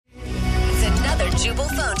Jubal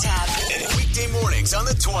phone tab. Weekday mornings on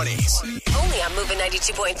the 20s. Only on Moving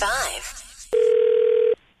 92.5.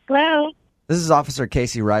 Hello? This is Officer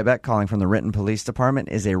Casey Ryback calling from the Renton Police Department.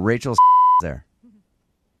 Is a Rachel there?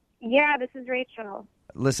 Yeah, this is Rachel.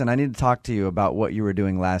 Listen, I need to talk to you about what you were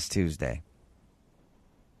doing last Tuesday.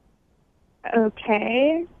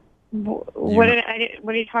 Okay. What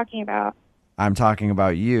are you talking about? I'm talking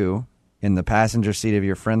about you in the passenger seat of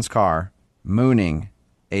your friend's car mooning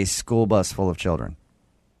a school bus full of children.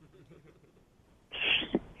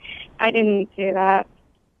 I didn't do that.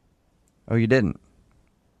 Oh, you didn't?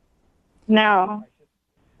 No.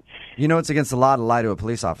 You know it's against the law to lie to a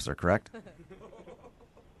police officer, correct?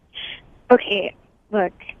 Okay,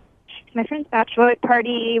 look. My friend's bachelorette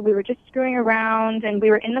party, we were just screwing around, and we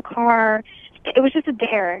were in the car. It was just a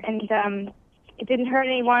dare, and it didn't hurt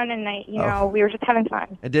anyone, and we were just having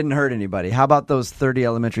fun. It didn't hurt anybody. How about those 30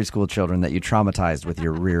 elementary school children that you traumatized with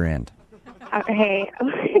your rear end? Okay,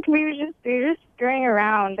 we were just screwing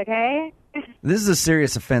around, okay? This is a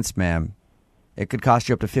serious offense, ma'am. It could cost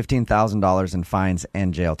you up to $15,000 in fines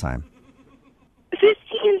and jail time.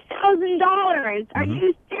 $15,000? Are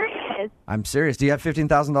you serious? I'm serious. Do you have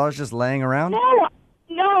 $15,000 just laying around?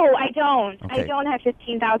 No, I don't. Okay. I don't have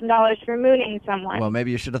 $15,000 for mooning someone. Well,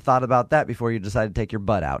 maybe you should have thought about that before you decided to take your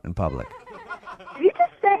butt out in public. Did you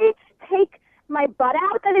just say take my butt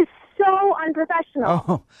out? That is so unprofessional.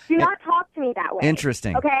 Oh, Do not talk to me that way.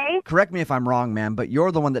 interesting. Okay? Correct me if I'm wrong, ma'am, but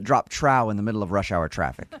you're the one that dropped trow in the middle of rush hour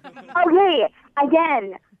traffic. Okay,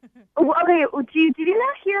 again. Okay, did you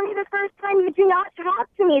not hear me the first time? Did you not talk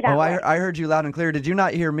to me that way? I heard you loud and clear. Did you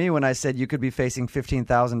not hear me when I said you could be facing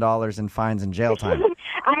 $15,000 in fines and jail time?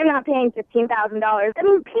 I'm not paying $15,000. I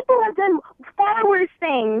mean, people have done far worse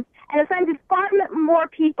things and offended far more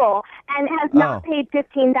people and have not paid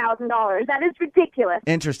 $15,000. That is ridiculous.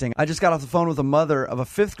 Interesting. I just got off the phone with a mother of a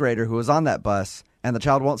fifth grader who was on that bus, and the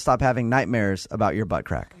child won't stop having nightmares about your butt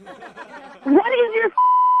crack. What is your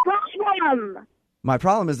problem? My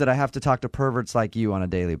problem is that I have to talk to perverts like you on a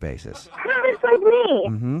daily basis. Perverts like me?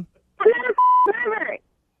 Mm-hmm. I'm not a pervert.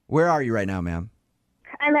 Where are you right now, ma'am?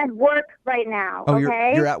 I'm at work right now, Oh,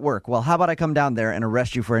 okay? you're at work. Well, how about I come down there and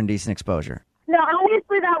arrest you for indecent exposure? No,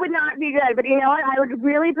 obviously that would not be good, but you know what? I would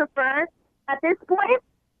really prefer, at this point,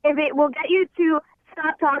 if it will get you to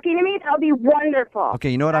stop talking to me, that would be wonderful.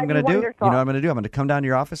 Okay, you know what I'm going to do? Wonderful. You know what I'm going to do? I'm going to come down to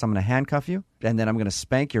your office, I'm going to handcuff you, and then I'm going to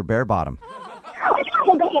spank your bare bottom.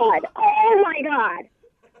 Oh, God. Oh, my God.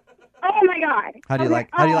 Oh, my God. How do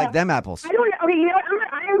you like them apples? Okay, you know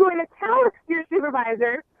what? I'm going to tell your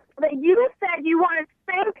supervisor that you said you want to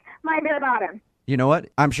spank my bare bottom. You know what?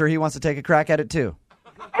 I'm sure he wants to take a crack at it, too.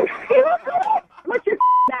 What's your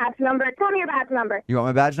badge number? Tell me your badge number. You want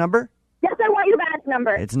my badge number? Yes, I want your badge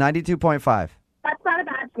number. It's 92.5. That's not a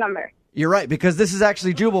badge number. You're right, because this is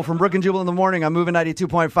actually Jubal from Brook and Jubal in the Morning. I'm moving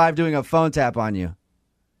 92.5 doing a phone tap on you.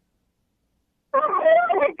 Oh,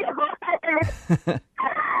 my God.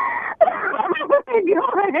 Oh,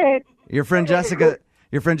 my God. Your friend Jessica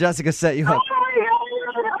set you Oh, up. my God.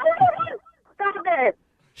 Stop it.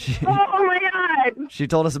 Oh, my God. She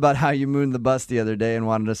told us about how you mooned the bus the other day and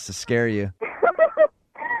wanted us to scare you. I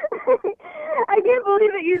can't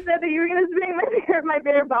believe that you said that you were going to spank my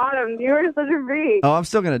bare bottom. You were such a freak. Oh, I'm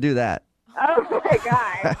still going to do that. Oh, my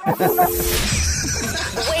God.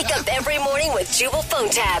 Wake up every morning with Jubal phone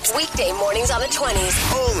tabs. Weekday mornings on the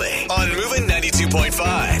 20s. Only on Moving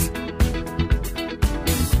 92.5.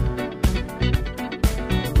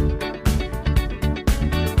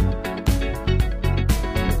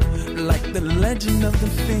 Like the legend of the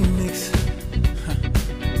phoenix,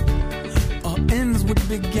 all ends with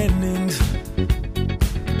beginnings.